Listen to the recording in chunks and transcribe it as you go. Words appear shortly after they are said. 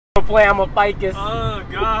Play, I'm a ficus. Oh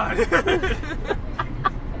God.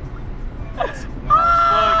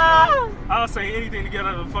 I'll say anything to get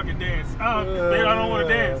out of the fucking dance. I don't want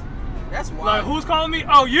to dance. That's wild. Like, who's calling me?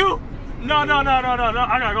 Oh, you? No. I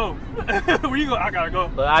gotta go. Where you go? I gotta go.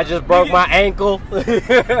 But I just broke my ankle.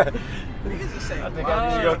 Niggas just say, I think I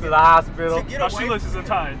need to go to the hospital. My shoelaces are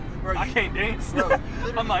tied. Bro, I can't dance. Bro,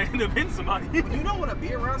 I might end up hitting somebody. When you don't want to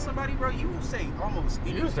be around somebody, bro, you will say almost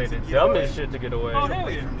anything. You say the to get dumbest away. shit to get away. Oh, Get hell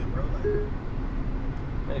away yeah. from them, bro.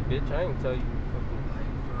 Hey, bitch, I ain't tell you. Like,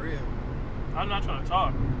 for real. I'm not trying to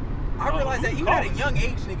talk. I realized that who's even at a calling? young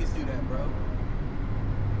age, niggas do that, bro.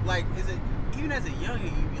 Like, even as a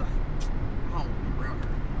youngin', you be like, I don't want to be around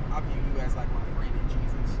her. I view you as like my friend in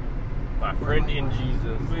Jesus. My friend in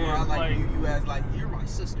Jesus. Yeah, Or I like- view you as like, you're my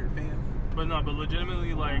sister, fam. But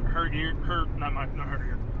legitimately, like, her ear. Not her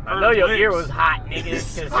ear. I know your lips. ear was hot, nigga.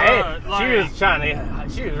 Cause Like-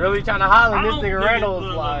 she was really trying to holler. And I this don't- nigga look, Randall was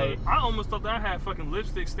look, like, I almost thought that I had fucking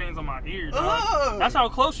lipstick stains on my ear, dog. Ugh. That's how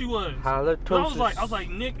close she was. holler And I was like,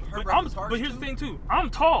 Nick, Her but, breath was harsh, but here's the too? thing too. I'm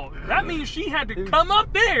tall. That means she had to come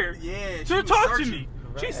up there Yeah, she to was talk to searching. me.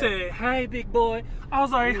 She Right. said, "Hey, big boy." I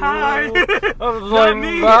was like, "Hi." I was Not like,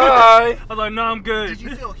 me. bye. I was like, "No, I'm good." Did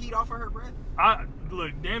you feel heat off of her breath? I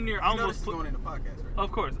look damn near. I You know almost this is put. going in the podcast, right?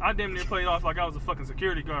 Of course, I damn near played off like I was a fucking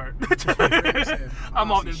security guard. I I'm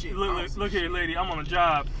don't off see the shit. I look, don't see look here, shit. lady. I'm on a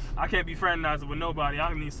job. I can't be fraternizing with nobody.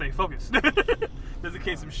 I need to stay focused, just in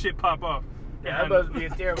case some shit pop off. Yeah, I must be a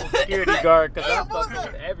terrible security guard because I'm Damn, what fucking was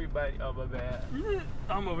with that? everybody. Oh, my bad.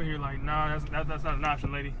 I'm over here like, nah, that's not an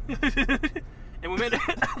option, lady. And we made it.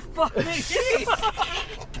 Fuck me.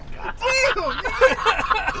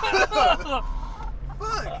 Fuck.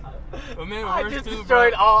 But man, I worse just too,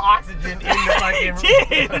 destroyed bro. all oxygen in the fucking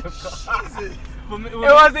did. Jesus. But It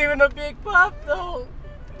wasn't even a big puff, though.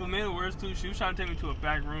 made it worse too. She was trying to take me to a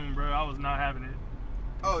back room, bro. I was not having it.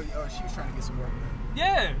 Oh, she was trying to get some work done.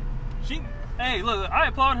 Yeah, she. Hey, look, I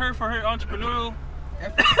applaud her for her entrepreneurial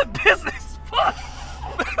Effort. business. Fuck.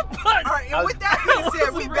 But, All right, and with that being said,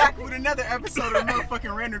 we Wasn't back with another episode of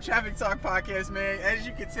motherfucking Random Traffic Talk podcast, man. As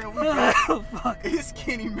you can tell, we back. oh, fuck. It's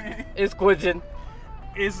Skinny, man. It's Quentin.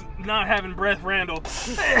 Is not having breath, Randall.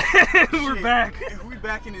 We're Shit. back. We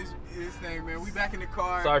back in this thing, man. We back in the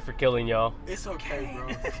car. Sorry for killing y'all. It's okay, bro.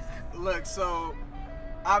 Look, so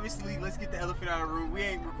obviously, let's get the elephant out of the room. We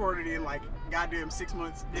ain't recorded in like goddamn 6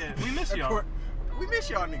 months. Yeah, we miss y'all. We miss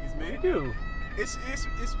y'all niggas, man. Dude. It's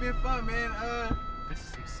been fun, man. This is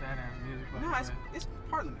some sad ass music, by No, the way. it's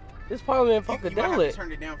Parliament. This Parliament You might have to Funkadelic.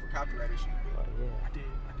 turn it down for copyright issue. Oh, yeah. I did.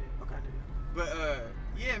 Okay. I did. But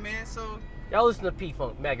yeah, man. So Y'all listen to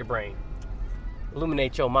P-Funk, Maggot Brain.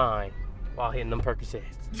 Illuminate your mind while hitting them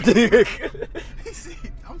Percocets. he said,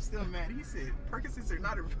 I'm still mad. He said Percocets are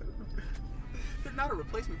not they're not a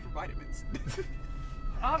replacement for vitamins.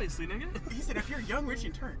 Obviously, nigga. He said if you're young, rich,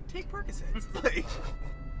 and turn, take Percocets. Like,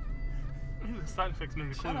 The side effects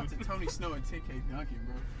may shout out to include. Tony Snow and 10K Duncan,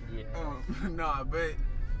 bro. Yeah. Nah, but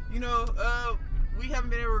you know, we haven't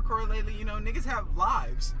been able to record lately. You know, niggas have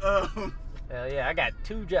lives. Hell yeah, I got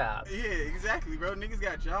 2 jobs. Yeah, exactly, bro. Niggas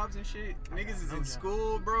got jobs and shit. Niggas is no in job.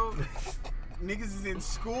 school, bro. Niggas is in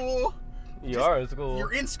school. You Just- are in school.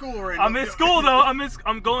 You're in school right I'm now. in school though. I'm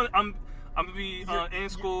gonna be in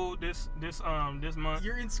school this month.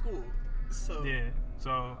 You're in school, so Yeah,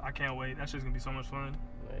 so I can't wait. That shit's gonna be so much fun.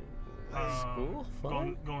 Wait, school?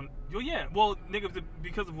 Fun? Going. Yeah. Well, nigga,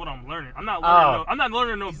 because of what I'm learning. I'm not learning. Oh. I'm not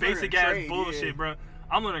learning no He's learning basic a ass trade, bullshit, yeah. bro.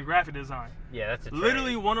 I'm learning graphic design. Yeah, that's a trade.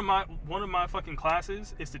 Literally, one of my fucking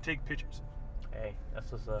classes is to take pictures Hey,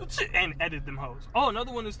 that's what's up. and edit them hoes. Oh,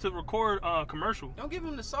 another one is to record commercial. don't give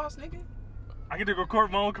him the sauce, nigga. I get to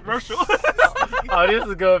record my own commercial. Oh, this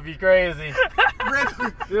is gonna be crazy.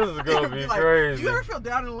 Random- This is gonna be like, crazy. You ever feel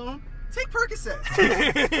down and alone? Take Percocet.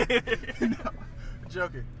 No,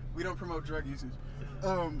 joking. We don't promote drug usage.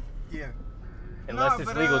 Yeah. Unless Nah, it's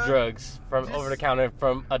but, legal drugs from just- over the counter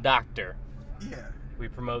from a doctor. Yeah. We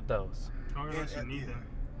promote those. Or unless you need yeah. them.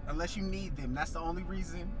 Unless you need them. That's the only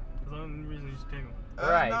reason. That's the only reason you should take them.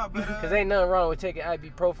 Right. Nah, but, Because ain't nothing wrong with taking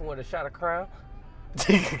ibuprofen with a shot of Crown.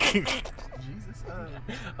 Jesus.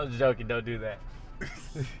 I'm joking, don't do that.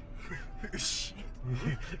 Shit.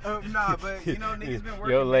 Nah, but you know, niggas been working.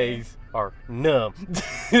 Your man. legs are numb. My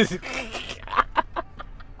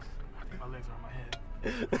legs are on my head.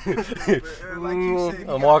 But, like you said, he I'm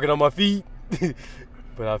got- walking on my feet,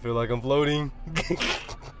 but I feel like I'm floating.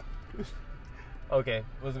 Okay,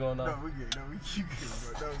 what's going on? No, we good. No, we keep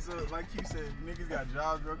good, bro. No, so like you said, niggas got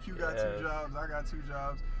jobs, bro. Q got Yeah. 2 jobs. I got 2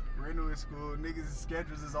 jobs. Randall in school. Niggas'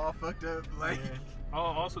 schedules is all fucked up. Like, Yeah. Oh,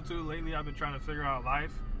 also too, lately I've been trying to figure out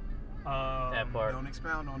life. That part. don't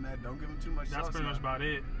expound on that. Don't give him too much That's sauce pretty much now. about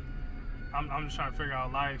it. I'm just trying to figure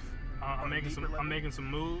out life. I'm making some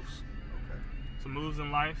moves. Okay. Some moves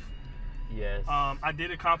in life. Yes. I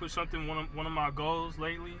did accomplish something. One of my goals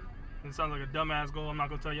lately. It sounds like a dumbass goal. I'm not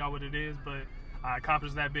gonna tell y'all what it is, but I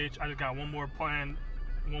accomplished that bitch. I just got one more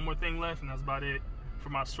thing left, and that's about it for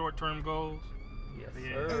my short-term goals. Yes,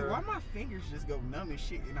 Yeah. sir. Hey, why my fingers just go numb and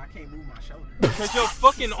shit, and I can't move my shoulder? Because your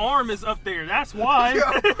fucking arm is up there. That's why.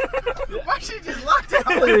 My shit just locked out.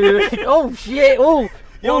 Oh shit! Oh,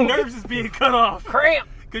 Your nerves is being cut off. cramp.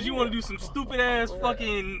 Because you want to do some stupid ass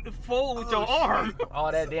fucking fold with your arm.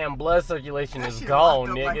 All that damn blood circulation That is shit gone,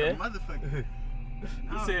 locked up nigga. Like a motherfucker.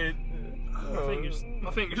 He said,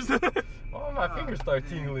 my fingers. Oh, my fingers start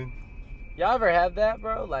tingling. Y'all ever have that,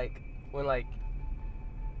 bro? Like when like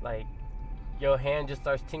your hand just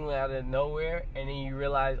starts tingling out of nowhere, and then you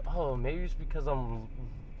realize, oh, maybe it's because I'm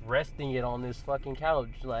resting it on this fucking couch,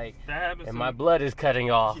 like, That happens and to my me. blood is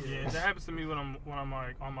cutting off. Yeah, that happens to me when I'm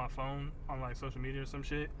like on my phone, on like social media or some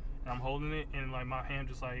shit, and I'm holding it, and like my hand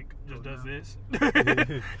just does this,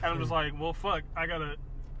 and I'm just like, well, fuck, I gotta,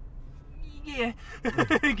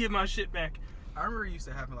 get my shit back. I remember it used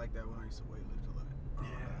to happen like that when I used to weightlift a lot.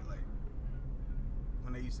 Yeah. Like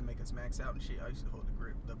when they used to make us max out and shit, I used to hold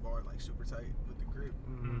the bar like super tight with the grip.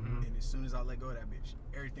 Mm-hmm. And as soon as I let go of that bitch,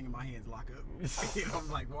 everything in my hands lock up. And I'm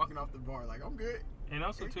like walking off the bar like I'm good. And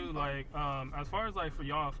also too, like, as far as like for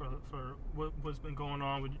y'all, for what's been going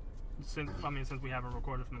on with since we haven't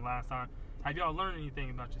recorded from the last time, have y'all learned anything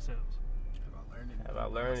about yourselves? Have I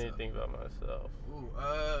learned anything about myself? Ooh,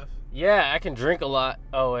 Yeah, I can drink a lot.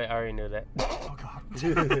 Oh wait, I already knew that. Oh God.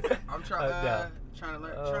 I'm trying to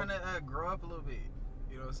learn, trying to grow up a little bit.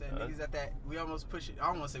 You know what I'm saying? Niggas at that, we almost push it. I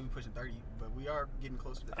don't want to say we pushing 30, but we are getting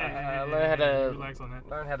closer to 30. I learned how to relax on that.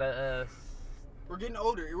 learn how to. We're getting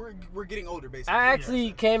older. We're getting older, basically. I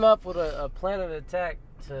actually came up with a plan of attack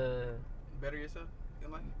to Better yourself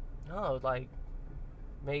in life. like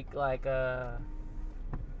make like to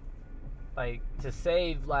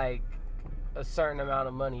save like a certain amount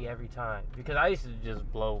of money every time, because I used to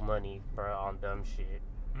just blow money, bro, on dumb shit.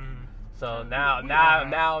 Mm. So We now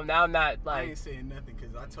all I'm not I like ain't saying nothing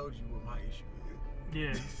because I told you what my issue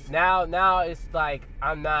is. Yeah. now it's like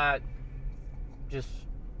I'm not just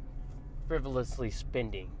frivolously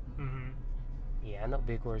spending. Mm-hmm. Yeah, I know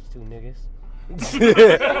big words too, niggas.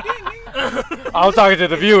 I'm talking to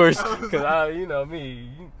the viewers, cause you know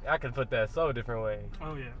me, I can put that so different way.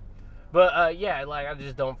 Oh yeah. But yeah, like I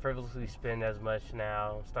just don't frivolously spend as much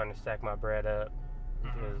now. I'm starting to stack my bread up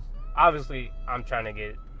because obviously I'm trying to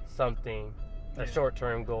get something, a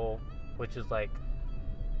short-term goal, which is like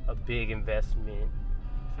a big investment.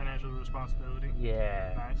 Financial responsibility.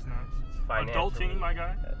 Yeah. Nice. Financially. Adulting, my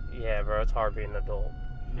guy. Yeah, bro, it's hard being an adult.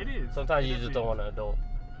 It is. Sometimes It you just definitely don't is. want to adult.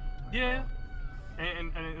 Yeah.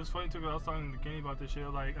 And it was funny too, because I was talking to Kenny about this shit.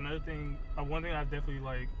 Like another thing, one thing I definitely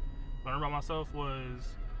like learned about myself was,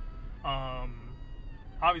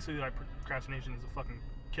 obviously like procrastination is a fucking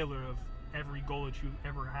killer of every goal that you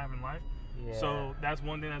ever have in life. Yeah. So that's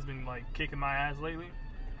one thing that's been like kicking my ass lately.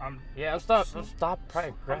 I'm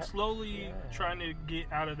slowly trying to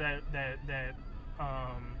get out of that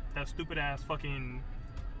stupid ass fucking.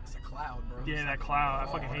 It's a cloud, bro. Yeah, It's that like cloud.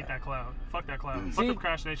 I fucking hate that cloud. Fuck that cloud. Fuck See, the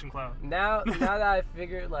procrastination cloud. Now that I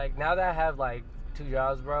figured, like, now that I have like 2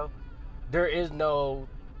 jobs, bro, there is no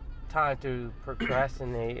time to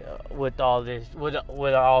procrastinate with all this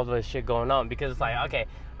shit going on, because it's like, okay,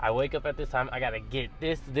 I wake up at this time, I gotta get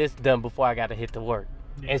this done before I gotta hit to work.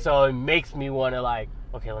 Yeah. And so it makes me want to, like,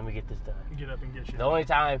 okay, let me get this done. Get up and get shit. The only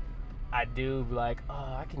time I do be like,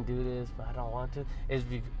 oh, I can do this, but I don't want to, is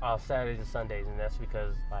on Saturdays and Sundays, and that's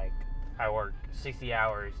because, like, I work 60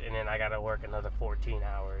 hours, and then I gotta work another 14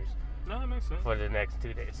 hours No, that makes sense. for the next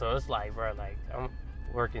 2 days. So it's like, bro, like, I'm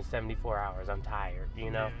working 74 hours. I'm tired,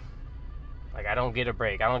 you know? Like, I don't get a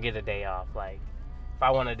break. I don't get a day off. Like, if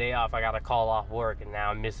I want a day off, I gotta call off work, and now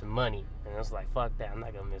I'm missing money. And it's like, fuck that. I'm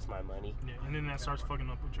not gonna miss my money. Yeah, and then that starts fucking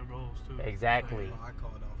up with your goals too. Exactly. Well, I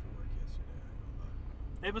called off for work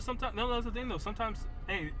yesterday. Hey, but sometimes that's the thing though. Sometimes,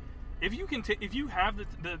 hey, if you can if you have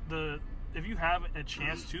if you have a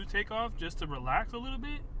chance to take off just to relax a little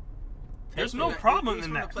bit, there's no problem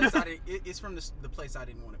in that. It's from the place I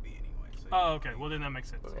didn't want to be anyway. So Oh, okay. Well, then that makes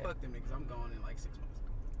sense. Yeah. fuck them niggas. I'm going in like 6 months.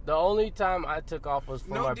 The only time I took off was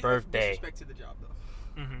for my birthday. Disrespect to the job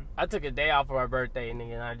though. Mm-hmm. I took a day off for my birthday, and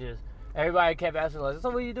everybody kept asking, like, so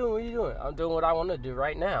what are you doing? What are you doing? I'm doing what I want to do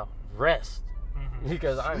right now. Rest. Mm-hmm.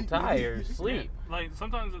 Because I'm tired. Sleep. Yeah, like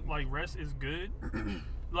sometimes like rest is good.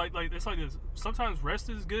 like it's like this. Sometimes rest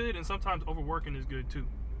is good, and sometimes overworking is good too.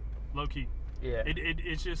 Low key. Yeah.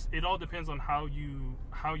 It's just it all depends on how you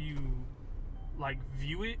like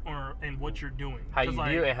view it and what you're doing. How 'Cause, you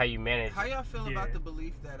like, view it and how you manage How it. y'all feel Yeah. about the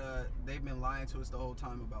belief that they've been lying to us the whole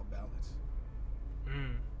time about balance?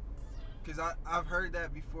 Because I've heard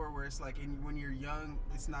that before, where it's like, when you're young,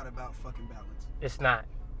 it's not about fucking balance. It's not.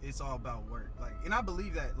 It's all about work. Like, and I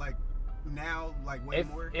believe that, like, now, like, way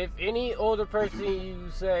more. If any older person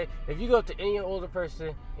if you go up to any older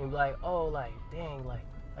person and be like, oh, like, dang, like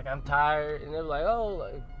I'm tired, and they're like, oh,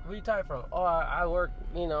 like, where you tired from? Oh, I work,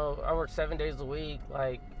 I work 7 days a week,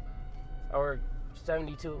 like, I work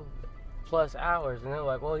 72 plus hours, and they're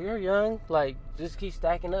like, well, you're young, like, just keep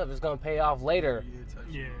stacking up, it's gonna pay off later.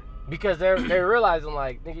 Yeah. Because they're realizing,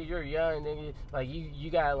 like, nigga, you're young, nigga, like, you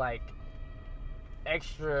got, like,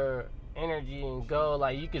 extra energy and go,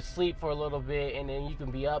 like, you can sleep for a little bit and then you can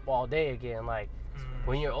be up all day again. Like,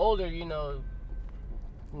 when you're older,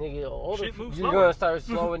 nigga, older, Shit moves you're slower. gonna start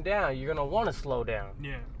slowing down. You're gonna want to slow down.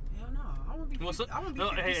 Yeah. Hell no, I want to be. Well, so- I want to be no,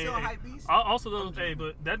 50 hey, still hey, hype beast. Also, though,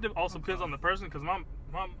 but that also depends on the person. Because mom,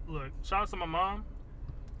 look, shout out to my mom,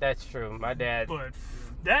 That's true. My dad. but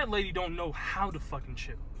that lady don't know how to fucking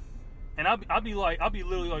chill. And I'll be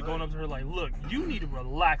literally like going up to her like, look, you need to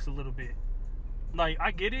relax a little bit. Like,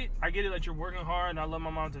 I get it that you're working hard, and I love my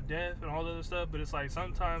mom to death and all that other stuff. But it's like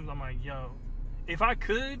sometimes I'm like, yo, if I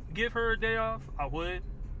could give her a day off, I would.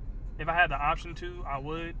 If I had the option to, I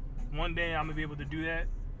would. One day I'm gonna be able to do that,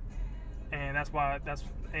 and that's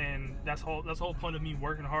the whole point of me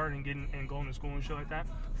working hard and going to school and shit like that.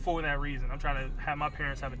 For that reason, I'm trying to have my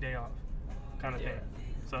parents have a day off, kind of Yeah. thing.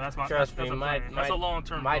 So that's my Trust that's me, that's a long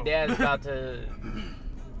term. my dad's about to.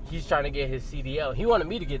 He's trying to get his CDL. He wanted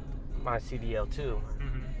me to get my CDL too.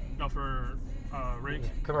 No, for rigs.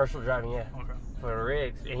 Commercial driving, yeah. Okay. For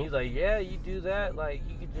rigs, and he's like, yeah, you do that, like,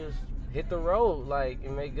 you could just hit the road, like,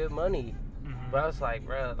 and make good money. But I was like,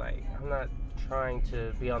 bro, like, I'm not trying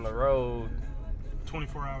to be on the road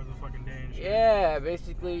 24 hours a fucking day and shit. Yeah,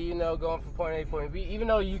 basically, going from point A to point B. Even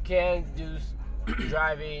though you can do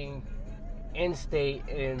driving in state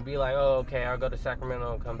and be like, oh, okay, I'll go to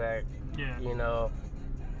Sacramento and come back, Yeah.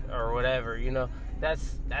 or whatever,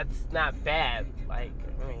 that's not bad. Like,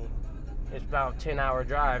 I mean, it's about a 10-hour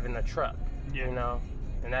drive in a truck, Yeah.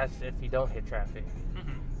 and that's if you don't hit traffic.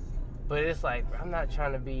 But it's like, I'm not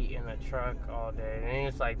trying to be in a truck all day. And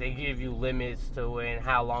it's like, they give you limits to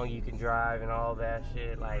how long you can drive and all that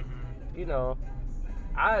shit. Like,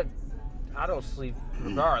 I don't sleep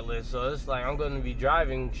regardless. So it's like, I'm going to be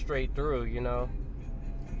driving straight through,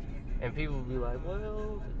 And people will be like,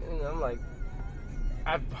 well, and I'm like,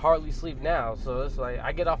 I hardly sleep now. So it's like,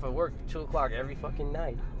 I get off at work at 2 o'clock every fucking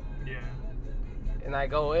night. Yeah. And I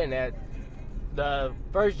go in at the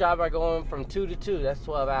first job I go in from 2 to 2, that's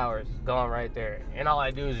 12 hours gone right there. And all I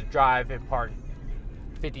do is drive and park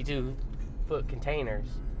 52-foot containers.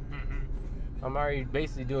 I'm already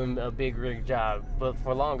basically doing a big rig job, but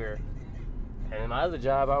for longer. And in my other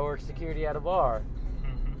job, I work security at a bar.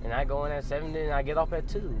 And I go in at 7 and I get off at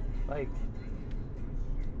 2. Like,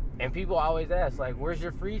 and people always ask, like, where's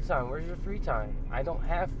your free time? Where's your free time? I don't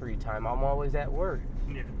have free time. I'm always at work.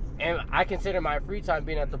 Yeah. And I consider my free time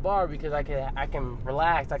being at the bar because I can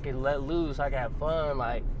relax, I can let loose, I can have fun,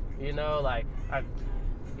 like, even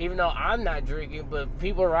though I'm not drinking, but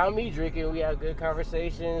people around me drinking, we have good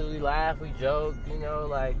conversations, we laugh, we joke,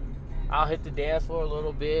 like, I'll hit the dance floor a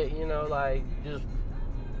little bit, like, just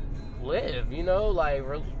live, like,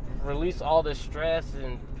 release all the stress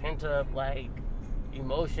and pent up, like,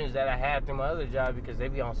 emotions that I had through my other job because they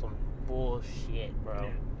be on some bullshit, bro. Yeah.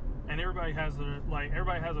 And everybody has their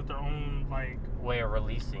own like way of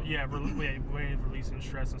releasing. Yeah, way of releasing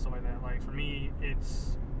stress and stuff like that. Like for me,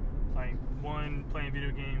 it's like one, playing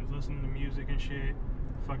video games, listening to music and shit,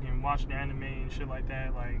 fucking watching anime and shit like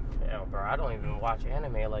that. Like, hell, bro, I don't even watch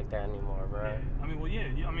anime like that anymore, bro. Yeah. I mean, well, yeah.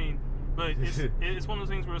 I mean, but it's one of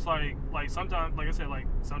those things where it's like sometimes, like I said, like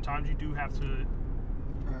sometimes you do have to,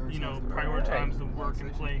 prioritize the work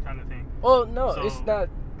and play kind of thing. Well, no, it's not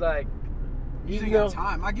like. You got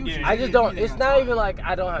time. I just don't. It's not even like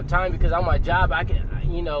I don't have time because on my job I can,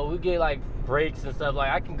 we get like breaks and stuff.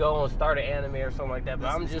 Like I can go and start an anime or something like that. But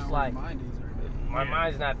I'm just like, my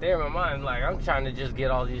mind's not there. My mind, like, I'm trying to just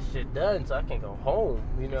get all this shit done so I can go home.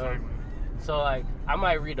 Exactly. So like I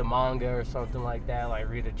might read a manga or something like that. Like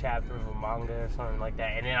read a chapter of a manga or something like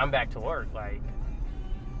that, and then I'm back to work. Like,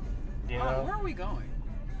 where are we going?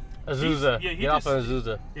 Azusa. Get off of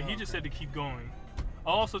Azusa. Yeah, he just said to keep going.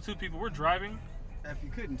 Also, two people, we're driving. If you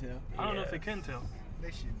couldn't tell. I don't know if they can tell. They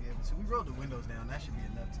should be able to. We rolled the windows down. That should be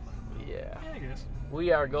enough to let them know. Yeah. I guess.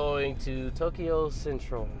 We are going to Tokyo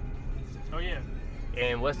Central. Oh, yeah.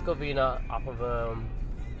 In West Covina off of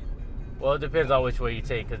Well, it depends on which way you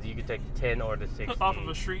take, because you can take the 10 or the 16. Off of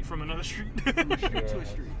a street from another street. From a street to a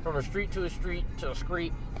street. From a street to a street to a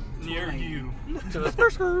street Near you. to a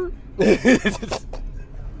skirt.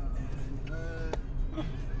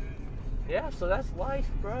 Yeah, so that's life,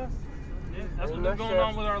 bro. Yeah, that's what's going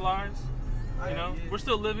on with our lives. You know, Yeah. we're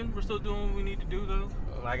still living. We're still doing what we need to do, though.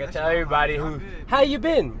 Like I That's tell all everybody right. who, I'm good. how you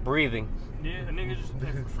been? Breathing. Yeah, a nigga just,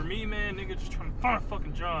 for me, man, nigga just trying to find a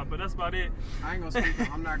fucking job, but that's about it. I ain't gonna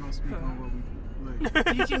speak. I'm not gonna speak on what we look.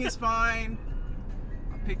 Teaching is fine.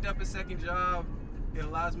 I picked up a second job. It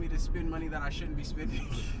allows me to spend money that I shouldn't be spending.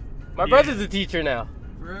 My Yeah. brother's a teacher now.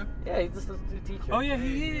 For real? Yeah, he's just a teacher. Oh, yeah,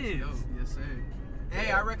 he Hey, is. that's dope. Yes, sir.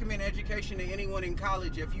 Hey, I recommend education to anyone in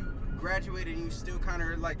college. If you graduated and you still kind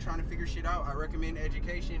of like trying to figure shit out, I recommend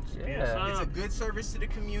education. Yeah. It's a good service to the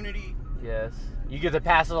community. Yes. You get to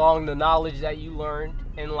pass along the knowledge that you learned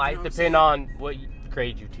in life, what I'm depending on what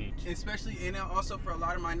grade you teach. Especially, and also for a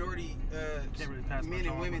lot of minority Can't really pass men much and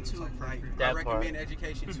on women when it's too. like Like, first I That part. recommend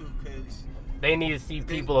education too, because They need to see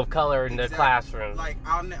people of color in the Exactly. classrooms. Like,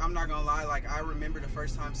 I'm not gonna lie. Like, I remember the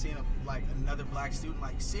first time seeing another black student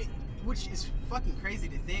like sit, which is fucking crazy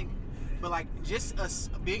to think. But like, just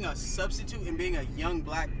being a substitute and being a young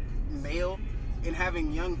black male and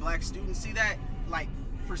having young black students see that, like,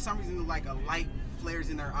 for some reason, like a light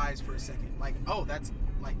flares in their eyes for a second. Like, oh, that's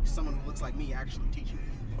like someone who looks like me actually teaching.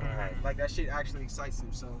 Alright. Like, that shit actually excites them.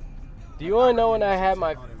 So, Do you want to know when I had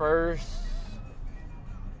my first,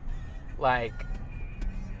 like,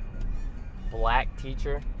 black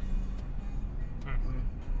teacher?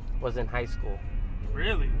 Was in high school.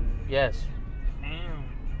 Really? Yes. Damn.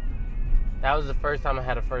 That was the first time I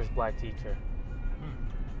had a first black teacher.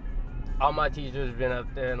 All my teachers have been up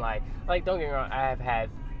there and like don't get me wrong, I have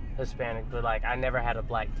had Hispanic, but like I never had a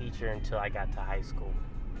black teacher until I got to high school.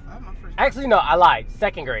 I had my first. Actually, no, I lied.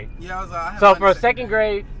 Second grade. Yeah, I was. I had So mine for in second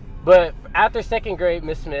grade, but after second grade,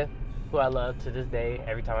 Miss Smith, who I love to this day,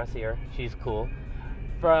 every time I see her, she's cool.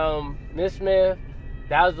 From Miss Smith,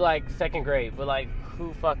 that was like second grade, but like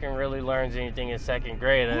who fucking really learns anything in second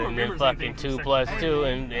grade Who and then remembers fucking anything from 2 second plus grade? 2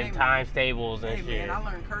 Hey, and man. times tables and Hey shit. man, I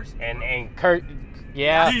learned cursive. And Kurt,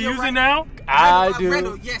 yeah, Do you still use write- it now? I do.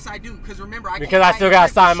 Randall, yes, I do. Because remember, I Because can't I write still gotta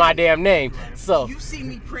cursive sign my shit. damn name. So, You see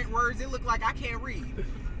me print words, it look like I can't read.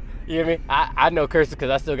 you hear me? I know cursive because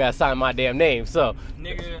I still gotta sign my damn name. So,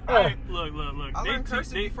 Nigga, look. I learned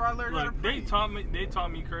cursive before I learned how to They print. taught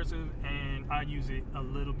me cursive, and I use it a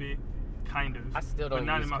little bit, kind of. I still don't but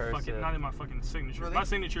not use in my cursive. not in my fucking signature. Really? My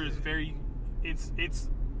signature is very, it's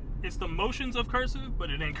the motions of cursive, but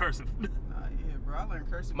it ain't cursive. Yeah, bro, I learned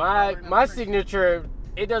cursive. before I learned how my to print. signature,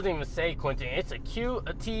 it doesn't even say Quentin. It's a Q,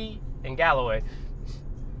 a T, and Galloway.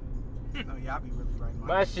 No, yeah, I be really writing My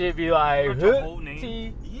mine. shit be like What's your whole name?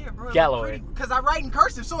 T. Yeah, bro. Galloway. Because I write in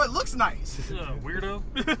cursive, so it looks nice. Weirdo.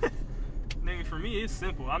 Nigga, for me, it's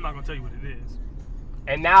simple. I'm not gonna tell you what it is.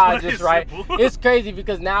 And now I But just it's write. simple. It's crazy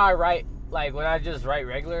because now I write, like when I just write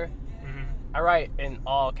regular, Mhm. I write in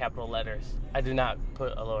all capital letters. I do not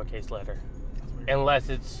put a lowercase letter. That's weird. Unless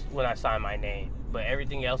it's when I sign my name. But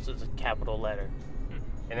everything else is a capital letter.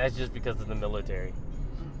 And that's just because of the military.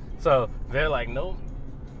 So they're like, nope,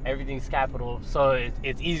 everything's capital. So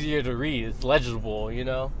it's easier to read. It's legible, you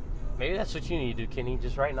know? Maybe that's what you need to do, Kenny.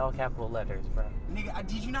 Just write in all capital letters, bro. Nigga,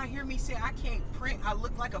 did you not hear me say I can't print? I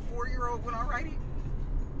look like a 4-year-old when I write it.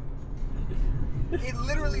 It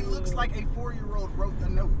literally looks like a 4-year-old wrote a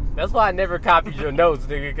note. That's why I never copied your notes,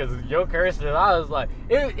 nigga, because your cursive, I was like,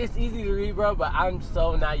 it's easy to read, bro, but I'm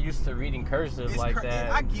so not used to reading cursive like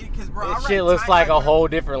that. I get it, because, bro, I This write shit looks tiny, like a bro, whole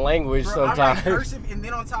different language bro, I write sometimes. cursive, and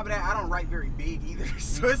then on top of that, I don't write very big either.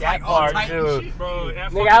 So it's That like all part, tight too. and shit. Bro, at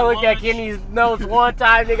Nigga, fucking I looked at lunch- Kenny's notes one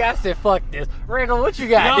time, nigga, I said, fuck this. Randall, what you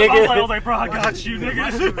got, Yeah, nigga? I was like, bro, I got you,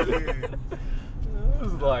 nigga. I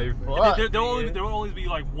was like, fuck. There will always be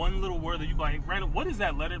like one little word that you be like, Randall, what is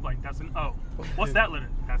that letter? Like, that's an O. What's that letter?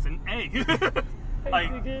 That's an A.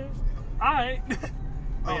 Like, alright.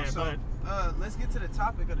 Oh, so let's get to the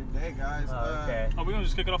topic of the day, guys. Oh, okay. Are we gonna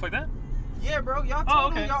just kick it off like that? Yeah, bro, y'all Oh,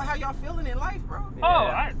 told okay. me y'all how y'all feeling in life, bro. Yeah.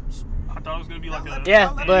 Oh, I thought it was gonna be like a Yeah,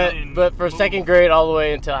 and but for boom. second grade all the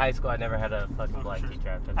way until high school, I never had a fucking Oh, black sure. teacher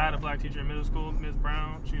after that. I had a black teacher in middle school, Miss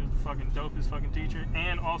Brown. She was the fucking dopest fucking teacher,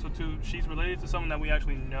 and also too, she's related to someone that we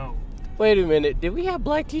actually know. Wait a minute, did we have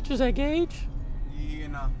black teachers at Gage? Yeah,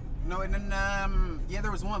 no, and then yeah,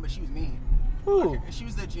 there was one, but she was mean. Who? She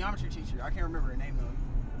was the geometry teacher. I can't remember her name though.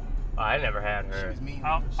 Oh, I never had She her. was mean.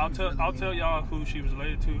 I'll She was really I'll mean. tell y'all who she was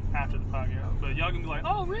related to after the podcast, but y'all can be like,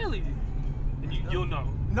 oh really? And you'll know.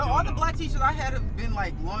 No, You'll all the know. black teachers I had have been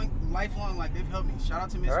like lifelong. Like they've helped me. Shout out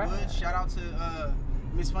to Miss Alright. Woods. Shout out to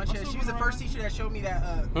Miss Funchez. She was the first teacher that showed me that.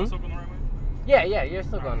 Hmm? What's up in the right way? Yeah, you're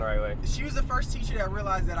still going the right way. She was the first teacher that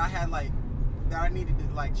realized that I had like that I needed to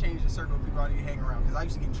like change the circle of people I need to hang around because I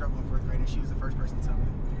used to get in trouble in 4th grade, and she was the first person to tell me.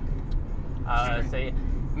 Say,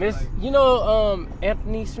 Miss, Like- you know,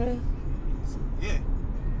 Anthony Smith. Yeah.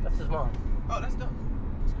 That's his mom. Oh, that's dope.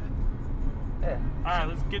 That's good. Yeah. All right,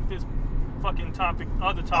 let's get this fucking topic.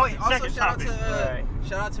 Other Oh topic. wait, also Second shout topic. out to Right.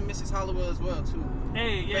 shout out to Mrs. Hollowell as well too.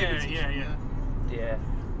 Hey, Favorite teacher, yeah. Yeah.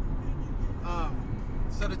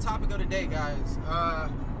 So the topic of the day, guys. Is that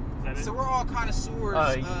it? So we're all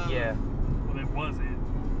connoisseurs. Yeah. Well, that was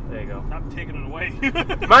it. There you go. Stop taking it away.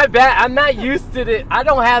 My bad. I'm not used to it. I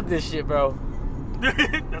don't have this shit, bro.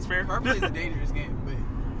 That's fair. Car is a dangerous game,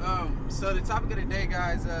 but so the topic of the day,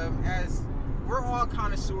 guys, as we're all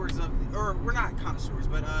connoisseurs of, or we're not connoisseurs,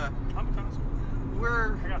 but I'm a connoisseur.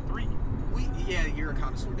 we're I got 3. yeah, you're a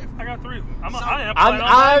connoisseur definitely. I got 3 of them. So- I am playing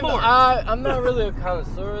on board. I'm not really a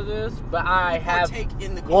connoisseur of this, but I We have partake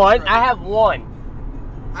in the one. culture of I it. have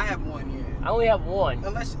one. I have one, yeah. I only have one.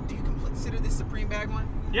 Unless, do you consider this Supreme Bag one?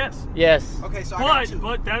 Yes. Yes. Okay, so I got 2.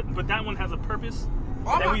 But that one has a purpose.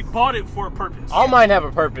 All That my- we bought it for a purpose. All mine have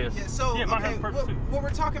a purpose. Yeah, so Yeah, mine okay, has a purpose too. what we're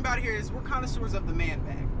talking about here is we're connoisseurs of the man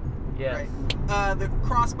bag. Yes. Right? The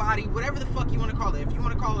crossbody, whatever the fuck you want to call it. If you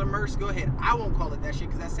want to call it a merce, go ahead. I won't call it that shit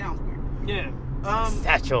because that sounds weird. Yeah.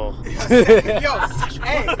 Satchel. Yo,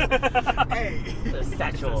 hey, hey. The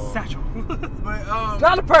satchel. Satchel. But It's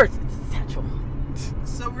not a purse. It's a satchel.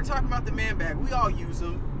 so we're talking about the man bag. We all use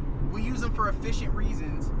them. We use them for efficient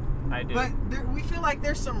reasons. I do. But we feel like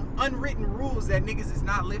there's some unwritten rules that niggas is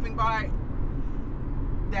not living by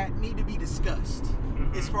that need to be discussed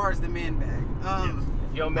as far as the man bag.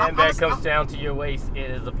 If your man bag comes down to your waist, it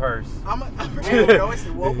is a purse.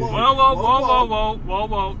 Whoa,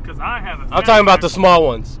 Whoa, because I have a I'm talking about the small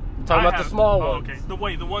ones. I'm talking I about the have- small oh, ones. Okay,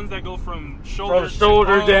 the ones that go from From shoulders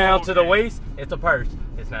shoulder to, down to the okay. waist, it's a purse.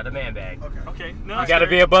 It's not a man bag. Okay. Okay, no, You that's gotta fair.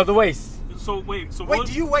 be above the waist. So wait, so Wait, what?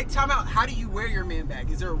 do you time out? How do you wear your man bag?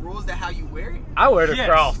 Is there rules that how you wear it? I wear the Yes.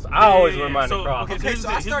 cross. I Yeah, always yeah, wear yeah. mine So, the cross. okay, Okay, here's so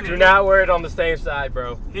the I thing, started- Do not wear it on the same side,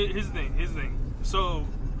 bro. Here's the thing. So,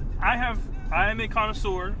 I am a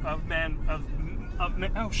connoisseur of man.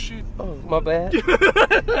 Oh shit! Oh, my bad.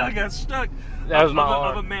 I got stuck. That was my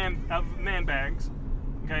of arm. man bags.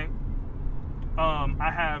 Okay.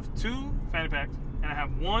 I have 2 fanny packs, and I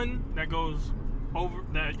have one that goes over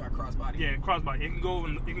that. Got crossbody. Yeah, crossbody. It can go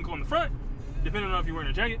in the front, depending on if you're wearing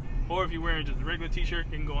a jacket or if you're wearing just a regular t-shirt.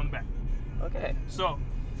 It can go on the back. Okay. So,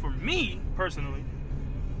 for me personally,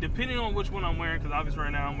 depending on which one I'm wearing, because obviously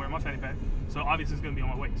right now I'm wearing my fanny pack, so obviously it's gonna be on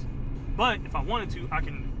my waist. But if I wanted to, I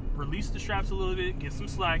can release the straps a little bit, get some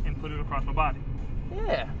slack, and put it across my body.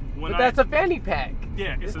 Yeah. When But I- that's a fanny pack.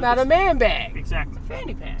 Yeah, It's not a man bag. Exactly. It's a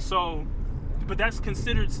fanny pack. So, but that's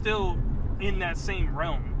considered still in that same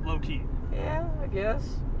realm, low key. Yeah, I guess.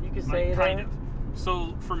 You could Like, say kind that. of.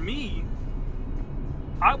 So for me,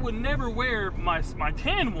 I would never wear my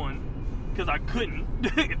tan one because I couldn't.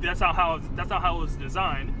 that's not how it was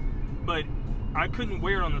designed. But I couldn't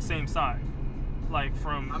wear it on the same side, like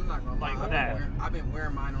from I'm not gonna like lie. that. I've been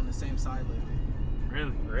wearing mine on the same side lately.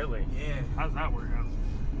 Really? Really? Yeah. How's that work out?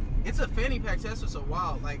 It's a fanny pack test. It's a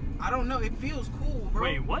wild. Like I don't know. It feels cool, bro.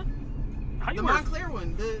 Wait, what? How The you wear? Montclair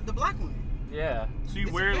one, the black one. Yeah. So you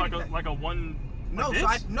it's a wear fanny pack. like a one? No,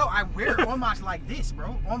 like so this? I wear it on my like this,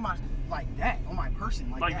 bro. On my like that, on my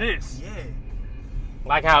person, Like that. this? Yeah.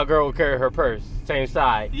 Like how a girl would carry her purse, same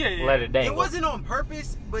side. Yeah, yeah, Let yeah. it dangle. It wasn't on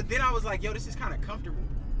purpose, but then I was like, yo, this is kind of comfortable.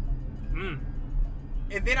 Mm.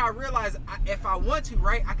 And then I realized if I want to,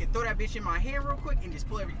 right, I could throw that bitch in my hand real quick and just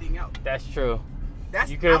pull everything out. That's true. That's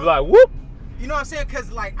You could have I- like, whoop. You know what I'm saying?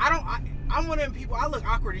 Cause like I'm one of them people. I look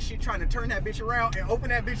awkward as shit trying to turn that bitch around and open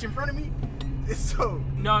that bitch in front of me. So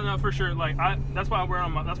No, for sure. Like that's why I wear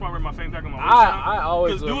my fanny pack on my waist. I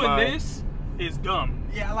always because wear doing mine. this is dumb.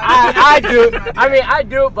 yeah, like I do. I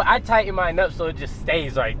do, but I tighten mine up so it just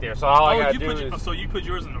stays right there. So all I gotta do is. So you put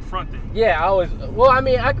yours in the front then. Yeah, I always. Well, I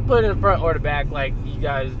mean, I could put it in the front or the back, like you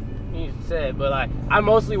guys you said, but like I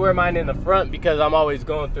mostly wear mine in the front because I'm always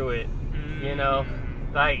going through it. You know,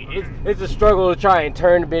 like it's a struggle to try and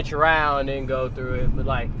turn the bitch around and go through it, but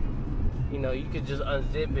like, you know, you could just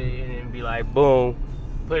unzip it and then be like, boom,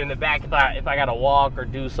 put it in the back if I gotta walk or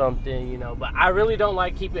do something, you know. But I really don't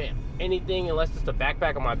like keeping anything unless it's the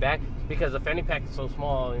backpack on my back because the fanny pack is so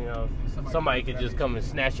small, you know. Somebody could just come and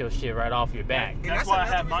snatch your shit right off your back. And That's why I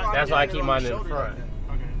another have reason mine. I'm That's why I wearing it keep on mine the in the shoulder front. like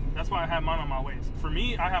that. Okay, that's why I have mine on my waist. For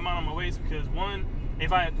me, I have mine on my waist because one,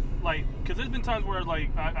 if I like, because there's been times where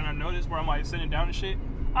like I noticed where I'm like sitting down and shit.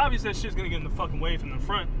 Obviously, that shit's gonna get in the fucking way from the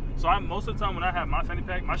front. So I most of the time when I have my fanny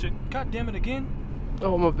pack, my shit. God damn it again.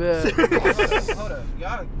 Oh my bad. Hold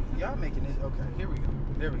up. Y'all making this okay, here we go.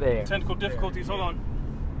 There we go. There. Technical difficulties. Hold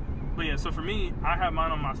on. But yeah, so for me, I have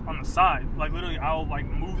mine on the side. Like literally, I'll like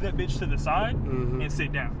move that bitch to the side and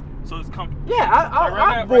sit down, so it's comfortable. Yeah, Like,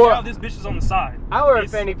 right now, this bitch is on the side. I wore a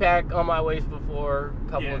It's- fanny pack on my waist before a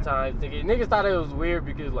couple of times. Niggas thought it was weird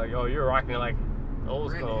because like, oh, you're rocking it like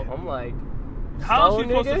old school. Granddad. I'm like, How so, is she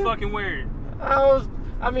supposed to nigga? fucking wear it?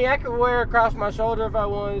 I mean, I could wear it across my shoulder if I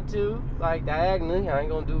wanted to, like diagonally. I ain't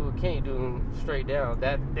gonna do what Kenny doing straight down.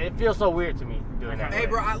 That it feels so weird to me doing that. Hey, way.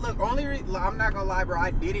 bro, I'm not gonna lie, bro.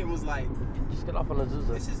 I did it and was like, Just get off on the Zuza.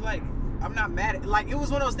 this is like, I'm not mad at. Like, it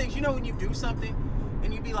was one of those things, you know, when you do something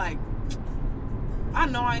and you be like, I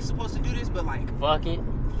know I ain't supposed to do this, but like, Fuck it.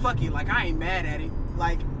 fuck it. Like, I ain't mad at it.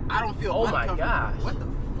 Like, I don't feel Oh my uncomfortable. gosh. What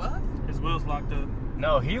the fuck? His wheels locked up.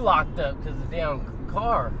 No, he locked up because the damn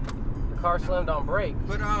car. The car slammed on brake.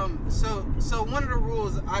 But so one of the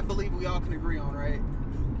rules I believe we all can agree on, right?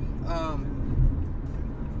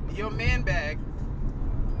 Your man bag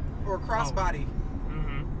or crossbody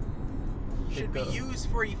Mm-hmm. should be used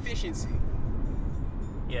for efficiency.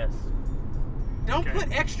 Yes. Don't Okay.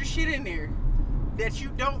 put extra shit in there that you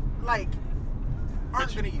don't like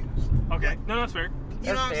aren't gonna use. Okay. No, that's fair. You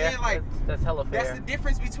know what I'm fair. saying? Like that's hella fair. that's the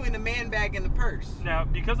difference between the man bag and the purse. Now,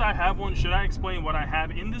 because I have one, should I explain what I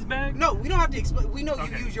have in this bag? No, we don't have to explain. We know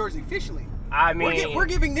Okay. you use yours efficiently. I mean, We're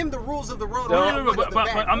giving them the rules of the road. No, on No, what's but the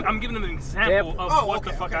bag for. I'm giving them an example of Oh, what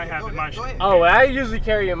okay, the fuck okay, I have go in my ahead, go shit. ahead. oh, well, I usually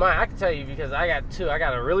carry in mine. I can tell you because I got two. I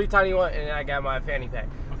got a really tiny one and I got my fanny pack.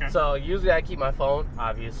 Okay. So usually I keep my phone,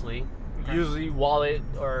 obviously. Okay. Usually wallet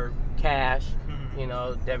or cash, Mhm. you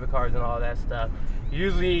know, debit cards and all that stuff.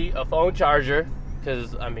 Usually a phone charger,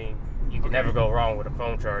 because I mean, you can Okay. never go wrong with a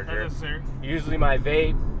phone Not charger. necessary. Usually my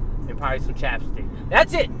vape and probably some chapstick.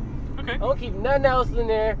 That's it. Okay. I don't keep nothing else in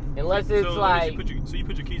there unless it's so like. you put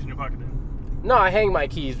your keys in your pocket then. No, I hang my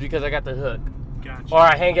keys because I got the hook, Gotcha. or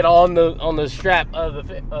I hang it on the strap of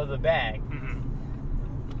the bag.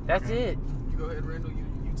 Mm-hmm. That's Okay. it. You go ahead, Randall.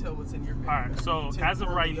 You tell what's in your bag. All right. So as of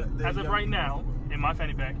right now, in my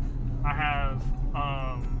fanny pack, I have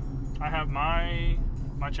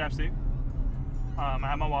my chapstick. I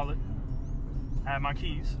have my wallet. I have my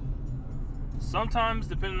keys. Sometimes,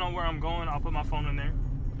 depending on where I'm going, I'll put my phone in there.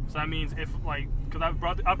 So that means if like, cause I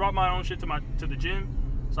brought my own shit to the gym,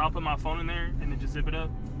 so I'll put my phone in there and then just zip it up,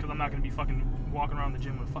 cause I'm not gonna be fucking walking around the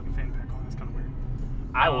gym with a fucking fanny pack on. That's kind of weird.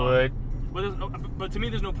 I would. But to me,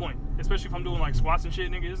 there's no point, especially if I'm doing like squats and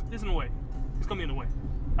shit, nigga. It's in the way. It's gonna be in the way.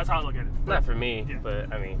 That's how I look at it. Not for me, Yeah.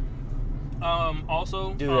 but I mean,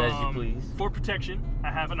 Also, Do as you please. For protection,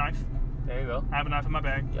 I have a knife. there you go. I have a knife in my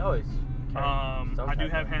bag. You always. carry some I do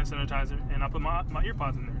type have of- hand sanitizer, and I put my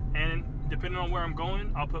earpods in there. And depending on where I'm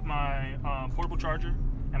going, I'll put my portable charger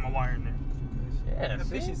and my wire in there. Yeah, see?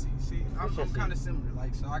 Efficiency. See, I'm Efficiency. kind of similar.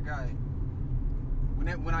 Like, so I got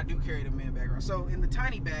when I do carry the man bag around. So in the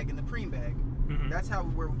tiny bag, in the preem bag, Mhm. that's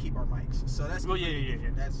where we keep our mics. So that's Well, yeah, completely yeah,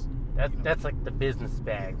 different. yeah. That's That's like the business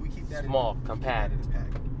bag. we keep that Small, in, we keep compact. that in the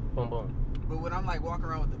pack. Boom, boom. But when I'm like walking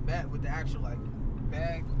around with the actual like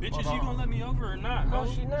bag, Bitches, hold you on. gonna let me over or not? No,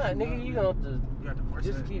 ho? she not, nigga. You gonna have to You got to force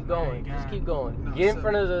just that. keep going. God. Just keep going. No, Get in so-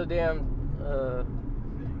 front of the damn. There you go.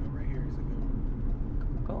 Right here is a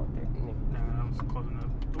good. Go on there, nigga. Nah, that was close enough.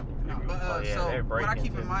 No, but Oh, yeah, so they're what I breaking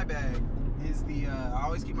keep too. in my bag is the I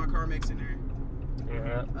always keep my car mix in there.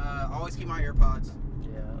 Yeah, I always keep my AirPods,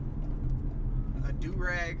 yeah. a do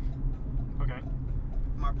rag, Okay.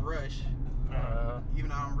 my brush. Even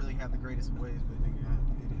though I don't really have the greatest of ways, but nigga,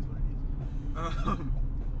 it is what it is.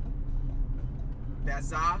 That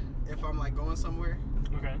za, if I'm like going somewhere,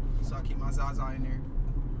 Okay. so I keep my Zaza in there.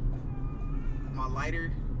 My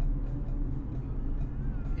lighter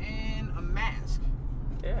and a mask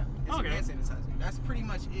Yeah. and some Okay. hand sanitizer. That's pretty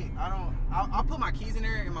much it. I'll put my keys in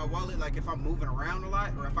there in my wallet, like if I'm moving around a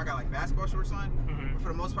lot or if I got like basketball shorts on. Mhm. But for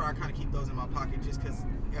the most part, I kind of keep those in my pocket just because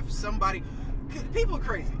if somebody, people are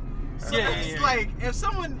crazy. So Yeah, it's yeah, yeah. like if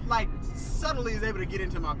someone like subtly is able to get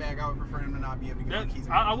into my bag, I would prefer them to not be able to get That, my keys.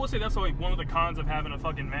 In I will say that's like one of the cons of having a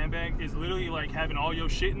fucking man bag is literally like having all your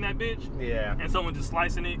shit in that bitch Yeah. and someone just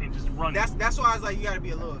slicing it and just running. That's why I was like, you got to be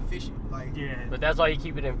a little efficient. Like yeah. But that's why you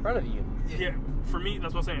keep it in front of you. Yeah, for me,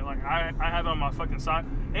 that's what I'm saying. Like, I have it on my fucking side.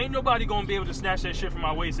 Ain't nobody gonna be able to snatch that shit from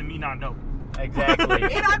my waist and me not know. Exactly.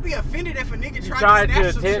 And I'd be offended if a nigga You tried to tried snatch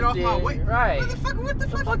to some shit off attempt my it, way. right. Motherfucker, what the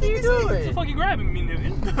fuck fuck you are you think this doing? is? What the fuck you grabbing me,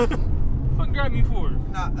 nigga? Fucking grab me for?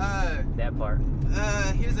 Nah, That part.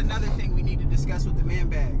 here's another thing we need to discuss with the man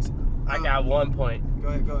bags. I got 1 point. Go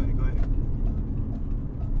ahead.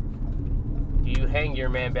 Do you hang your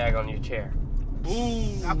man bag on your chair?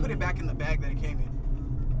 Ooh. I put it back in the bag that it came in.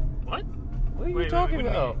 What? What are you Wait, talking what do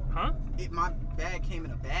you about? mean? Huh? My bag came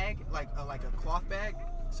in a bag, like a cloth bag,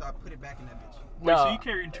 so I put it back in that bitch. Wait, so No. you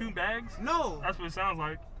carrying 2 bags? No, That's what it sounds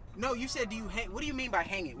like. no. You said do you hang? What do you mean by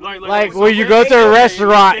hang it? Like so when you they- go they- to a they-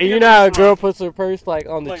 restaurant they and you get know the how a restaurant. girl puts her purse like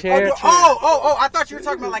on the Like, chair. Oh! I thought you were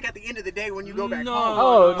talking about like at the end of the day when you go back No. home.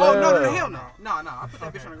 Oh, Oh no. no, hell no. No, I put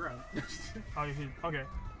that bitch on the ground. Okay.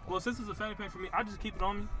 Well, since it's a fanny pack for me, I just keep it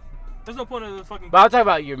on me. There's no point in the fucking. But I'm talking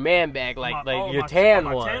about your man bag, like your tan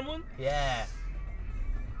my one. tan one? Yeah.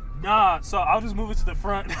 Nah, so I'll just move it to the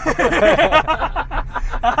front.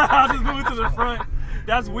 I'll just move it to the front.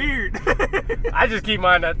 That's weird. I just keep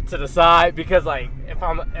mine to the side because like if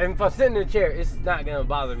I'm sitting in a chair, it's not gonna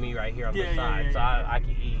bother me right here on Yeah, the side, yeah, so yeah. I can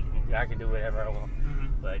eat, I can do whatever I want.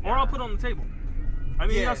 But Or I'll put it on the table. I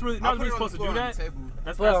mean, you're not really I'll put it on supposed the to do floor on that. the table.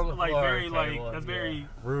 That's Put it on the like floor, very table, like that's yeah. very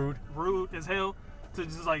rude. as hell to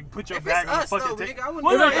just like put your If bag it's on the us, fucking though, table. nigga, I wouldn't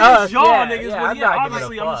Well, do no, that. if Us, it's y'all yeah, niggas, yeah, well, I'm yeah, not giving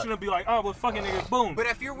obviously a I'm just fuck. gonna be like, oh, well, fucking niggas, boom. But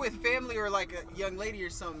if you're with family or like a young lady or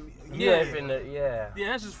something, Yeah, Yeah,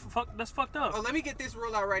 that's just that's fucked up. Oh, let me get this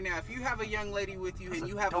rule out right now. If you have a young lady with you That's and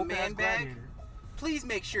a you have a dope-ass man bag, gladiator. please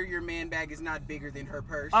make sure your man bag is not bigger than her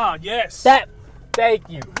purse. Ah, yes. Thank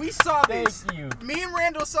you. We saw Thank this. you. Me and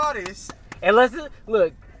Randall saw this. And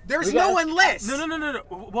look. There's We got- no unless. No.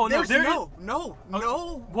 Well, There's no. no.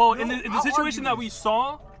 Well, no, in the I'll situation that argue we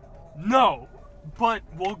saw, no. But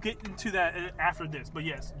we'll get into that after this. But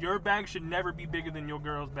yes, your bag should never be bigger than your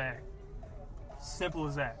girl's bag. Simple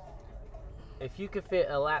as that. If you could fit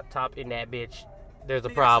a laptop in that bitch, there's a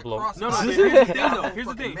Nigga, problem. that's a No, cross- but Here's here's the the thing, thing, though. though. Here's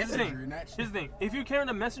the thing. Messenger and that shit. Here's the thing. If you're carrying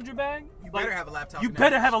a messenger bag, You like, better have a laptop. you in that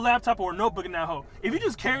better bitch. have a laptop or a notebook in that hoe. If you're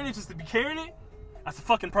just carrying it just to be carrying it, that's a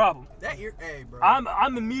fucking problem. Hey, bro.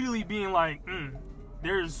 I'm immediately being like,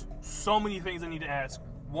 there's so many things I need to ask.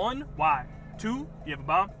 1, why? 2, you have a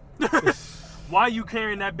bomb? Why you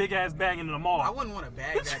carrying that big ass bag into the mall? I wouldn't want a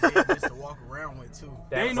bag that big just to walk around with too.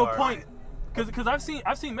 There ain't no That's point. Because I've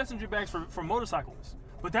seen messenger bags for motorcyclists,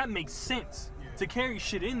 but that makes sense to carry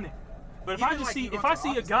shit in there. But if I Even just like see you go if to I the see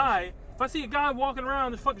a office guy walking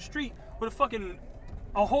around the fucking street with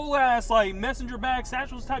a whole ass like messenger bag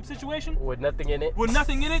satchels type situation With nothing in it. with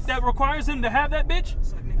nothing in it that requires him to have that bitch,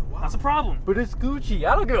 It's like, nigga, wow. that's a problem. But it's Gucci.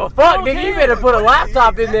 I don't give a fuck, don't nigga. You care. better put a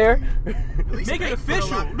laptop in there. At least Make it put a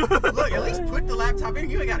official. Look, at least put the laptop in.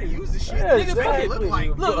 You ain't gotta use the shit. Yeah, Nigga, fuck it look exactly.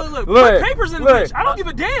 like. Look, Look, put papers in the look, bitch. I don't give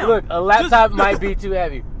a damn. Look, a laptop Just- might be too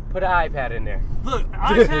heavy. Put an iPad in there. Look,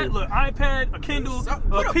 iPad, a Kindle,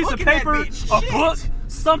 Put a a piece book of in that paper, bitch. a Shit. book,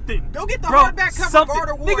 something. Go get the Bro, hardback cover something. of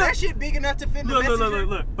God of War. Nigga, That shit big enough to fit in the messenger.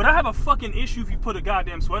 Look. But I have a fucking issue if you put a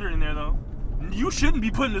goddamn sweater in there, though. You shouldn't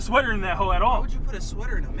be putting a sweater in that hoe at Why all. would you put a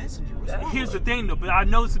sweater in a messenger? What's wrong Here's the with thing, though. But I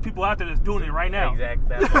know there's people out there that's doing it right now. Exact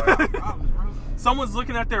that part. it? Problems, bro. Someone's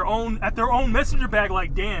looking at their own messenger bag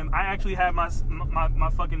like, damn, I actually have my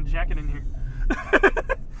fucking jacket in here.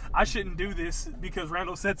 I shouldn't do this because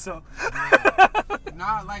Randall said so.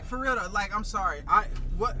 Nah, like for real though, like I'm sorry.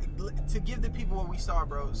 To give the people what we saw,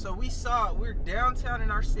 bro. So we're downtown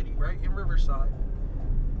in our city, right? In Riverside.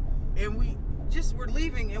 And we're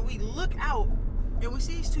leaving and we look out and we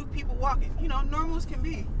see these two people walking, normal as can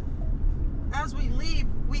be. As we leave,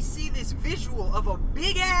 we see this visual of a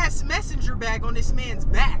big ass messenger bag on this man's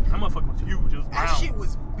back. That motherfucker was huge. It was brown. That shit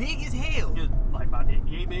was big as hell. It was like about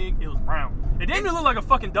yay big. It was brown. It didn't even look like a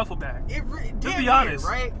fucking duffel bag. To be honest.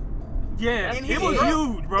 right? Yeah, And it was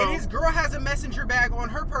huge, bro. And his girl has a messenger bag on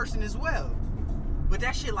her person as well. But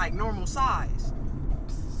that shit like normal size.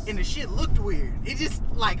 And the shit looked weird. It just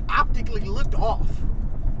like optically looked off.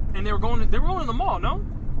 And they were going to the mall, no?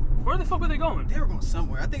 Where the fuck were they going? They were going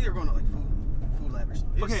somewhere. I think they were going to like food lab or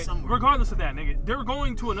something. It was Okay, somewhere. regardless of that, nigga, they're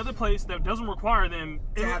going to another place that doesn't require them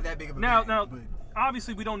To have that big of a now, bag, Now, but-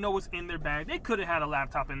 obviously, we don't know what's in their bag. They could have had a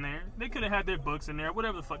laptop in there. They could have had their books in there.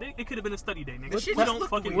 Whatever the fuck. It could have been a study day, nigga. The shit We just don't looked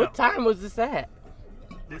fucking weird. What know. time was this at?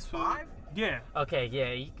 This 5? Yeah, Okay,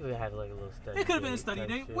 yeah, you could have like a little study. it could have been a day study type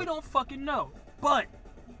day. shit. We don't fucking know. But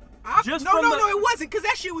Just No, from the- it wasn't. Because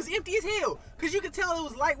that shit was empty as hell. Because you could tell it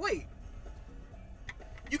was lightweight.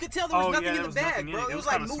 You could tell there was Oh, nothing yeah, in there the was bag, nothing in bro. it. It It was was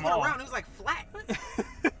like kinda moving small. around. It was like flat.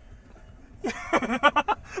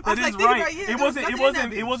 that was is like, thinking right. about, yeah, It there was wasn't. nothing It in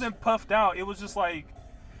wasn't. that It bitch. wasn't puffed out. It was just like.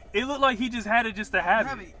 It looked like he just had it just to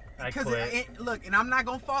have it. Because quit. look, and I'm not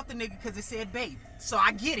gonna fault the nigga because it said babe. So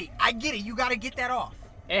I get it. You gotta get that off.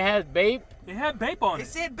 It has babe. It had Bape on It it.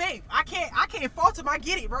 said babe. I can't fault him. I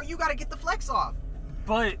get it, bro. You gotta get the flex off.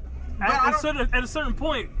 But I at a certain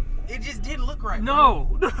point, It just didn't look right.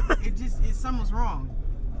 no. Bro. Something was wrong.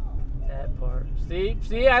 That part.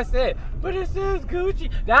 See, I said, but it says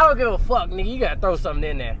Gucci. Now I don't give a fuck, nigga. You gotta throw something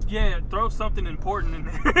in there. Yeah, throw something important in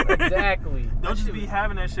there. Exactly. Don't just shit be was-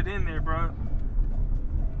 having that shit in there, bro.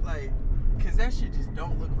 Like, cause that shit just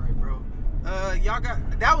don't look right, bro. y'all got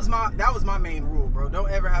that was my main rule, bro. Don't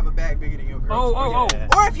ever have a bag bigger than your girl's. Oh. Yeah.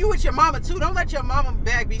 Or if you with your mama too, don't let your mama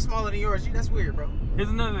bag be smaller than yours. That's weird, bro. Here's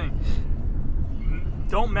another thing.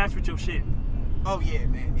 Don't match with your shit. Oh yeah,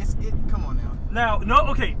 man. Come on now. Now, no,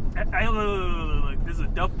 okay. Look, this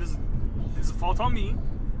is a fault on me,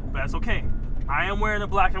 but that's okay. I am wearing a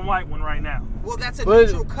black and white one right now. Well, that's a But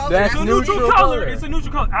neutral color. that's It's a neutral neutral color. color. It's a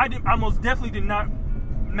neutral color. I most definitely did not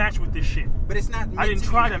match with this shit. But it's not. I didn't meant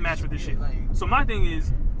try be to match with this shit. Like, So my thing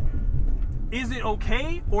is it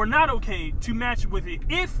okay or not okay to match with it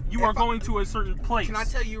if you are going to a certain place? can I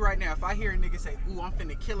tell you right now, if I hear a nigga say, "Ooh, I'm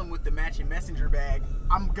finna kill him with the matching messenger bag,"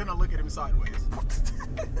 I'm gonna look at him sideways.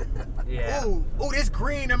 Yeah. Ooh, this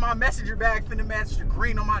green in my messenger bag finna match the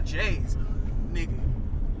green on my J's, nigga.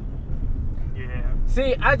 Yeah.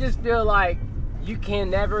 See, I just feel like you can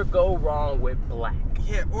never go wrong with black.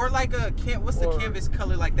 Yeah, or like what's the Or- canvas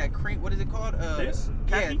color like that cream? What is it called? This?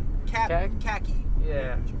 Khaki? Yeah, khaki.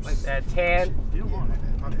 Yeah. Like That tan.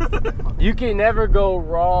 My bad. You can never go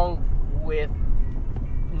wrong with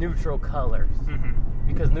neutral colors. Mm-hmm.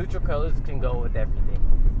 Because neutral colors can go with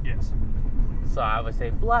everything. Yes. So I would say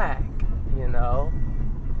black,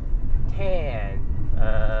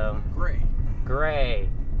 tan, Gray. gray,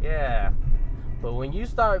 yeah. But when you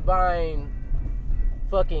start buying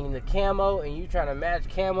fucking the camo and you trying to match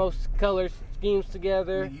camo color schemes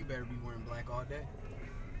together, Nigga, you better be wearing black all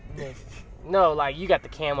day. no, like you got the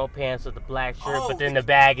camo pants with the black shirt, Oh, but then the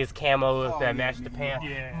bag is camo Oh, that yeah, match the pants.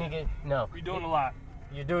 yeah. Nigga, no. You're doing a lot.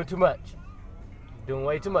 You're doing too much. You're doing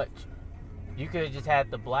way too much. You could have just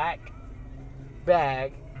had the black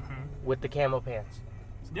bag Mm-hmm. with the camo pants.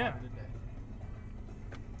 Yeah.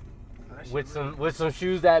 With some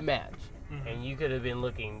shoes that match. Mhm. And you could have been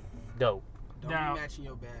looking dope. Don't Now- be matching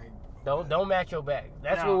your bag. Don't match your bag.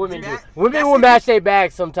 That's No, what women do. that- Women that's will the- match their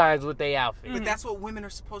bags sometimes with their outfit. But that's what women are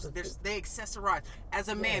supposed to. They accessorize. As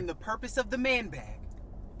a man, the purpose of the man bag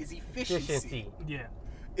is efficiency. Efficiency. Yeah.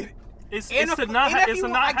 It- It's And to if- not and have if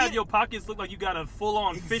you- I have get- your pockets look like you got a full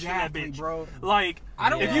on fish in that Exactly, bitch, bro. Like I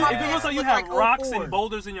don't if want it my looks ass like you look have like rocks 04. and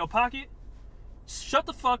boulders in your pocket, shut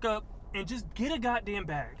the fuck up and just get a goddamn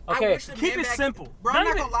bag. Okay. I wish the Keep man it bag, simple. Bro, Not I'm not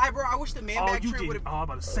even- gonna lie, bro. I wish the man Oh, bag you trend would did. have. Oh, I'm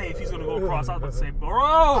about to say if he's gonna go across, I was about to say, I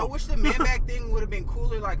bro. wish the man bag thing would have been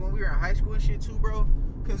cooler, like when we were in high school and shit too, bro.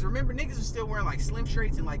 Cause remember, niggas was still wearing like slim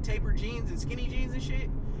straights and like tapered jeans and skinny jeans and shit.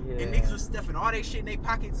 Yeah. And niggas was stuffing all that shit in their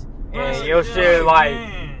pockets. And Bro, your yeah, shit like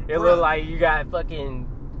man. it Bro. look like you got fucking.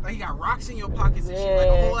 Like you got rocks in your pockets and shit, like a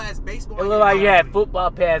Yeah. whole ass baseball. It in look your like you pocket. had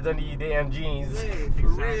football pads under your damn jeans. Yeah, for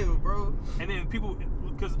Exactly. real, bro. And then people,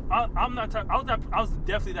 because I'm not, I was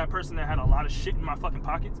definitely that person that had a lot of shit in my fucking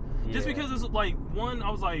pockets. Just Yeah. because it's like one, I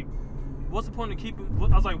was like, what's the point of keeping?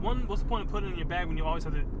 I was like, one, what's the point of putting it in your bag when you always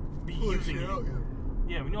have to be using it?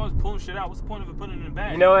 Yeah, when you always pulling shit out, what's the point of it putting it in the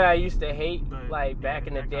bag? You know what I used to hate? But, Like back yeah,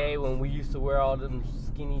 in the that day kinda- when we used to wear all them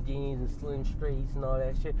skinny jeans and slim straights and all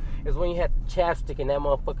that shit. Is when you had the chapstick and that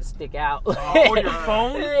motherfucker stick out. or your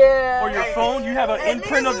phone, Yeah. or your Hey, phone. You have an hey,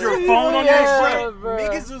 imprint of niggas your is- phone on Yeah, your shit. bro.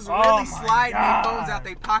 Niggas was Oh really my sliding their God. phones out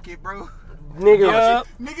their pocket, bro. Niggas. Yup.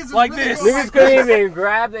 Niggas was Like really this. going Niggas like couldn't this. even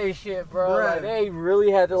grab their shit, bro. Bruh. Like, they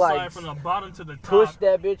really had to Slide like from the bottom to the top. push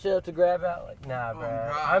that bitch up to grab out. Like, nah, Oh, bro.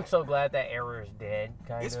 God. I'm so glad that era is dead.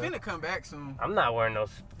 Kind It's of. finna come back soon. I'm not wearing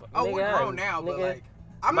those. Oh, nigga, we're grown I'm- now, but nigga, like,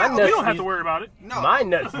 I'm my not. We nuts don't have need- to worry about it. No, My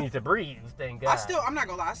nuts need to breathe. Thank God. I'm not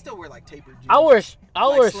gonna lie. I still wear like tapered jeans. I wear Like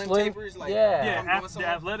slim. slim tapers, like- yeah. Yeah, I'm going the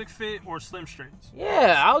somewhere. athletic fit or slim straights.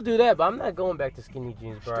 Yeah, I'll do that, but I'm not going back to skinny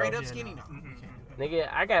jeans, bro. Straight up Yeah, skinny no. now. Mm-mm. Nigga,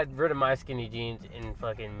 I got rid of my skinny jeans in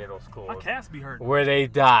fucking middle school. My calves be hurting. Where they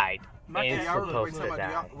died. My and calves Y'all, are supposed wait, to talking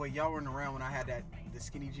die. about, y'all weren't around when I had the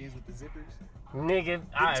skinny jeans with the zippers? Nigga,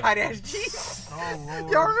 The tight ass jeans. Oh,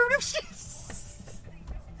 Lord. Y'all remember them shits?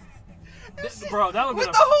 Bro, that would With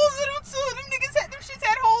be the holes in them too. Them shits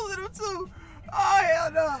had holes in them too. Oh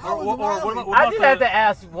hell no. I was Or what wildin'. about- I about just the- had to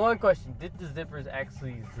ask one question. Did the zippers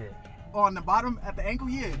actually zip? On the bottom at the ankle,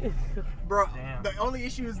 yeah. Bro, Damn. the only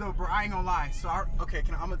issue is though, bro, I ain't gonna lie. So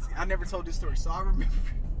I never told this story. So I remember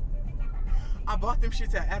I bought them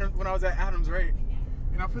shits at Adams when I was at Adams, right?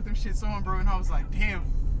 And I put them shits on, bro, and I was like, damn,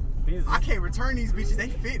 These I can't return these bitches. They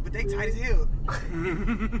fit, but they tight as hell.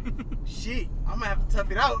 Shit, I'm gonna have to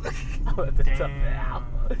tough it out. I'm about to tough it out.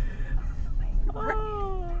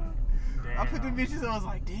 I put them bitches on. I was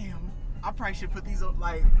like, damn, I probably should put these on.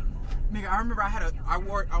 Like, nigga, I remember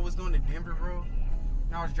I was going to Denver, bro.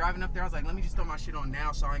 And I was driving up there. I was like, let me just throw my shit on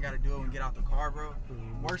now so I ain't got to do it when get out the car, bro.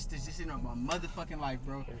 Worst is just in my motherfucking life,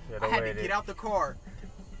 bro. should've I had to waited. get out the car.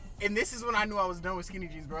 And this is when I knew I was done with skinny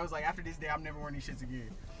jeans, bro. I was like, after this day, I'm never wearing these shits again.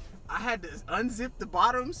 I had to unzip the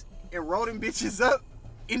bottoms and roll them bitches up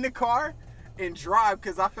in the car. and drive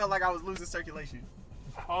because I felt like I was losing circulation.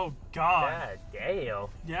 Oh God. God damn.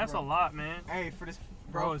 Yeah, that's a lot, man. Hey, for this,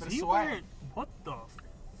 Bro, bro, is for the he swag. wearing what the?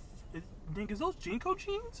 Nigga, is those Jinko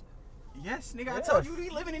jeans? Yes, nigga, I Yes. told you we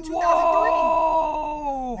living in 2003.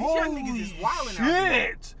 Whoa! These young niggas is wildin' out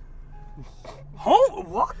here. Shit! Oh,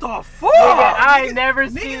 what the fuck? Nigga, I ain't never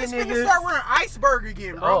seen Niggas finna niggas. start wearing iceberg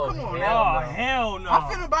again, bro. Oh, Come on, hell man. Oh, hell no. I'm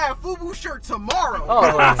finna buy a FUBU shirt tomorrow. Oh,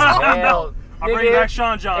 hell. I bring back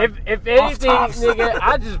Sean John. If anything, tops. nigga,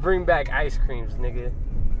 I just bring back ice creams, nigga.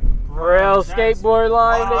 Rail skateboard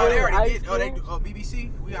line, Oh, nigga. they already ice did. Oh, they creams. do. Oh,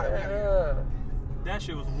 BBC? We got it. Yeah. That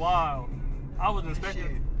shit was wild. I wasn't expecting.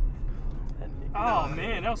 Shit. Oh No.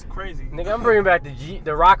 man, that was crazy. Nigga, I'm bringing back the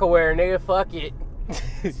Rockaware, nigga. Fuck it.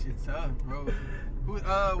 Shit tough, bro. Who,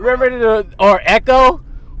 Remember or Echo?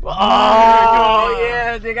 Oh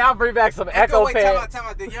yeah, nigga, I'll bring back some Echo wait, pants. time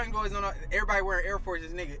out. The young boys don't know. Everybody wearing Air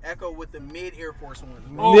Forces, nigga. Echo with the mid Air Force ones.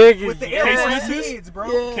 Oh, Nigga, With the yeah. Air Force K-Swisses? mids, bro.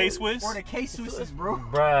 Yeah. K-Swiss. Or the K-Swisses, bro.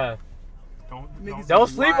 Bruh. Niggas Don't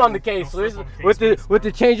is sleep wild. on the case Don't sleep on with the K-Swiss, with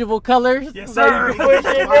the changeable colors. Yes, that sir. you can push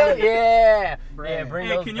in it. Yeah. Bruh. Yeah, bring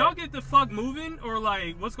Hey, those can y'all back. get the fuck moving or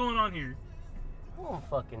like what's going on here? I don't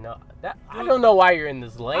fucking know. I don't know why you're in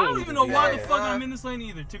this lane. I don't even know why the Yeah. fuck I'm in this lane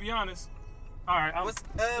either. To be honest. All right. What's,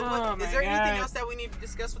 Oh, is my there anything God. else that we need to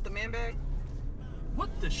discuss with the man bag? What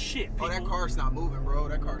the shit? Oh, that people? car's not moving, bro.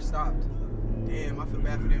 That car stopped. Damn, I feel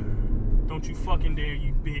bad for them. Don't you fucking dare,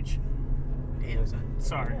 you bitch. Damn, son.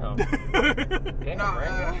 Sorry. Damn. Damn, Nah,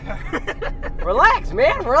 right? Relax,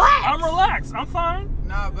 man. Relax. I'm relaxed. I'm fine.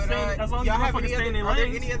 Nah, but Stay- as long as y'all you have motherfuckers any stay in other, their are there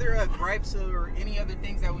lanes. any other gripes or any other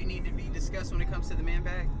things that we need to be discussed when it comes to the man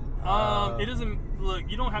bag? It doesn't look.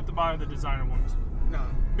 You don't have to buy the designer ones. No.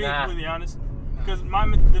 Being Nah. completely honest, No. because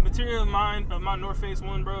the material of my North Face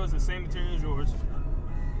one, bro, is the same material as yours.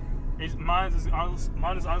 Mine is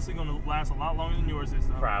honestly going to last a lot longer than yours is,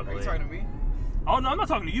 though. Are Probably. you talking to me? Oh no, I'm not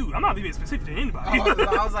talking to you. I'm not being specific to anybody.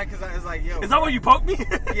 I was like, cause I was like, yo. Is that why you poked me?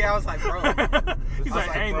 Yeah, I was like, bro. He's I was like,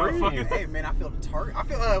 hey, bro, motherfucker. hey, man, I feel target. I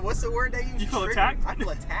feel, what's the word they use? You feel Triggered. attacked? I feel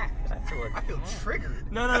attacked. I feel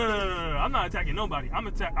triggered. No. I'm not attacking nobody. I'm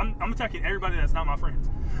attacking everybody that's not my friends.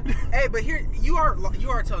 Hey, but here, you are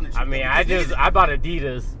telling the truth. I mean, because I bought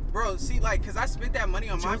Adidas. Bro, see, like, cause I spent that money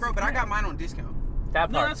on mine, bro, but I got mine on discount. That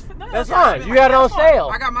No, part. that's That's fine. fine. You got it on That's fine. sale.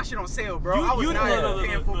 I got my shit on sale, bro. I was not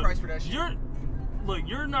paying full price for that shit.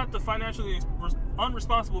 You're not the financially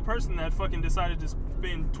unresponsible person that fucking decided to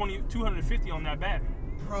spend $250 on that bag.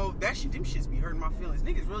 Bro, that shit, them shits be hurting my feelings.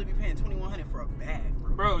 Niggas really be paying $2,100 for a bag,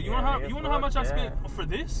 bro. Bro, you Yeah, know how much I fuck spent that. for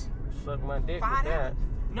this? Suck my dick $5. with that.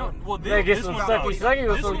 No, well They get this some one sucky was sucky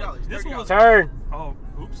with this some- one, this one was Turn. oh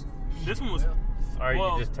oops. This one was Or you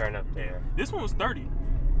Well- can just turn up there. this one was 30.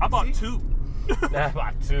 I bought See? two. Nah, I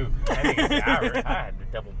bought two. That nigga's I had to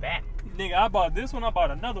double back. Nigga, I bought this one. I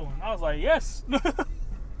bought another one. I was like, yes,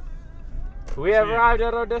 We have Yeah. arrived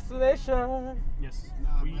at our destination. yes,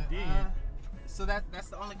 Nah, we but, did. So that's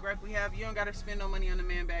the only gripe we have. You don't gotta spend no money on the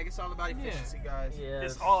man bag. It's all about efficiency, guys. Yes.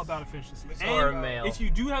 It's all about efficiency. It's Or a And mail. if you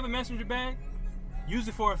do have a messenger bag, use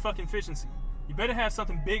it for a fucking efficiency. You better have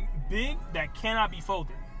something big that cannot be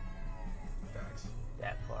folded. Facts.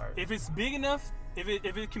 That part. If it's big enough, if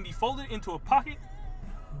it can be folded into a pocket,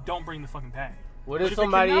 don't bring the fucking bag. What But if if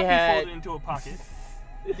somebody it cannot be had? folded into a pocket,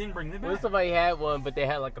 then bring the What bag. if somebody had one, but they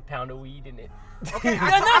had like a pound of weed in it? Okay,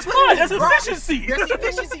 Yeah, that's fine. That's bro, efficiency. That's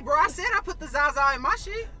efficiency, bro. I said I put the Zaza in my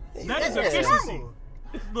shit. That is Yeah. efficiency.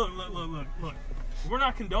 Normal. Look. We're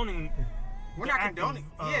not condoning. We're the not act condoning.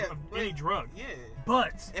 of Yeah, any but- drug. Yeah.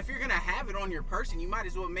 But If you're gonna have it on your person, you might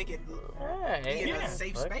as well make it Right. be in Yeah. a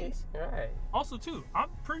safe Fuck it. space. Right. also too, I'm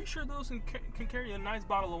pretty sure those can carry a nice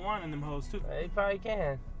bottle of wine in them hoes too. They probably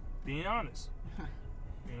can. Being honest.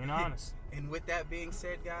 Being honest. And with that being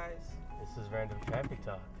said, guys, This is random traffic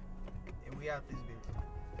talk. and we out this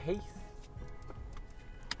bitch. Peace.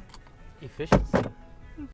 Efficiency.